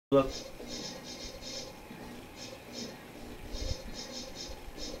Look.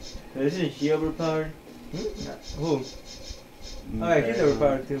 This is she overpowered? Who? Alright, she's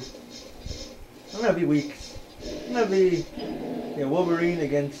overpowered too. I'm gonna be weak. I'm gonna be Wolverine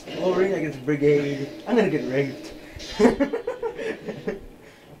against Brigade. I'm gonna get raped.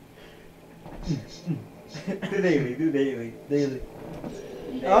 do daily.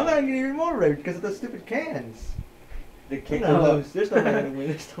 Oh, I'm gonna get even more raped because of those stupid cans. The cans. There's no way I'm gonna win.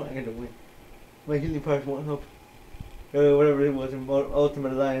 There's no way I'm gonna win. My healing powers won't help. Whatever it was in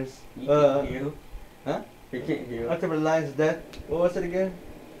Ultimate Alliance. You can't heal. Huh? You can't heal. Ultimate Alliance Death. What was it again?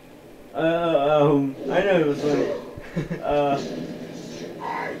 I know it was funny.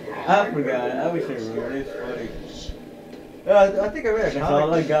 I forgot. I wish I remembered. It's funny. I think I read a comic. That's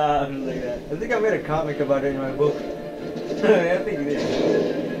all I got. Like that. I think I read a comic about it in my book. I think you did.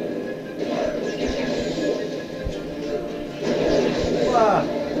 Wow.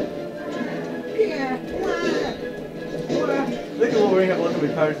 Look at Wolverine have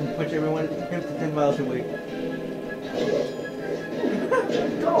ultimate powers and punch everyone him to 10 miles away.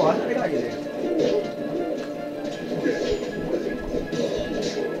 Oh, I think I got you there.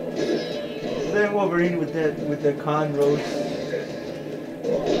 Then Wolverine with the con roast.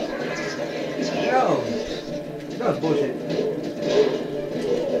 No, that was bullshit.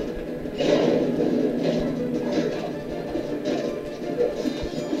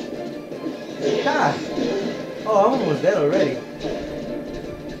 Ah! Oh, I'm almost dead already.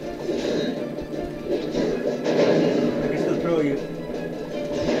 I can still throw you.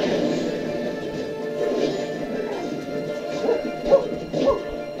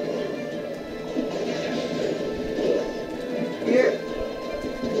 Here.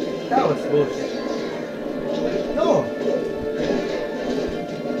 That was bullshit. No!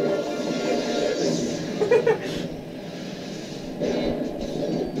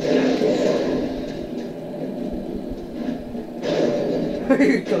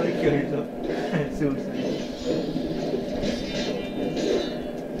 You're gonna kill yourself. Suicide.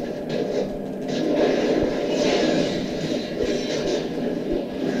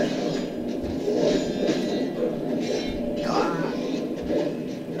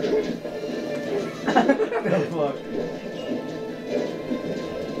 The fuck?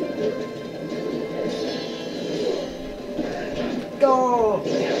 Go!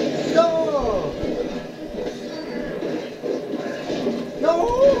 Go! No!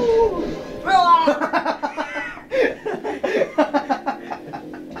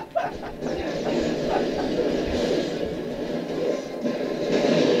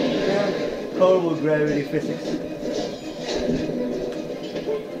 Horrible gravity physics.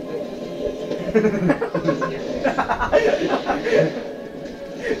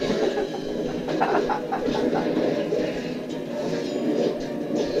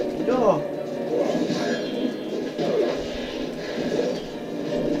 No!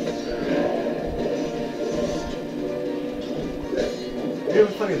 It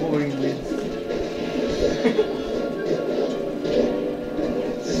was funny if Wolverine wins.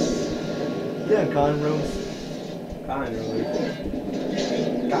 Yeah, Conroe.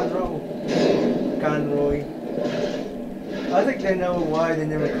 Conroy. I think they know why they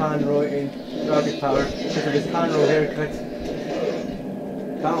named Conroy in Rocket Power because of his Conroe haircut.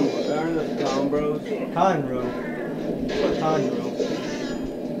 Aren't those Combros? Conroe. What Conroe?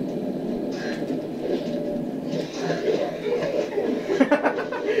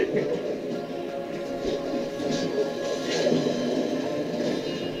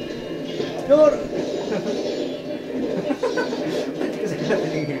 No! What is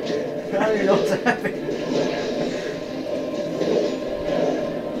happening here? I don't even know what's happening.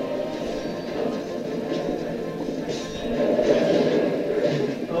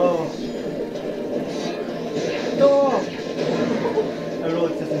 Oh. No! I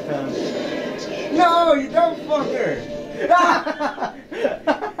rolled just in time. No, you dumb fucker!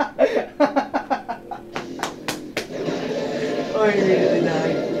 Oh, he immediately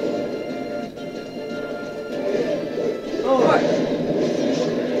died. Oh, what?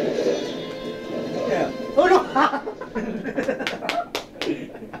 Yeah. Oh no!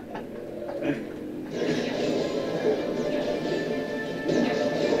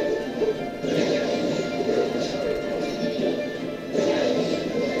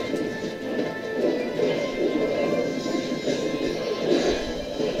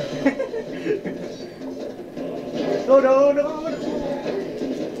 No, no, no, no.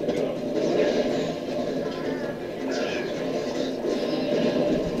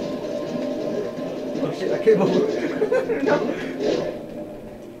 Oh shit, I can't move. No.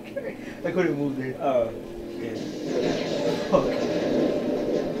 I couldn't move there. Oh, yeah. Fuck.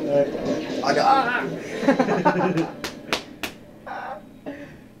 I got.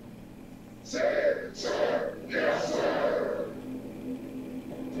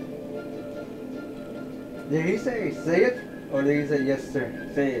 Did he say it? Or did he say yes sir?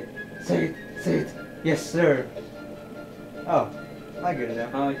 Say it. Say it, say it. Yes sir. Oh, I get it now.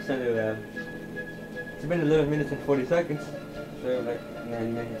 How much time do we have? It's been 11 minutes and 40 seconds. So we have like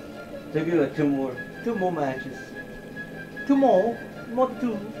 9 minutes. So give like 2 more. 2 more matches. 2 more. More than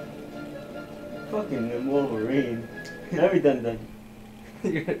 2. Fucking Wolverine. I'll be done.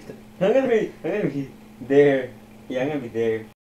 You're I'm gonna be there. Yeah, I'm gonna be there.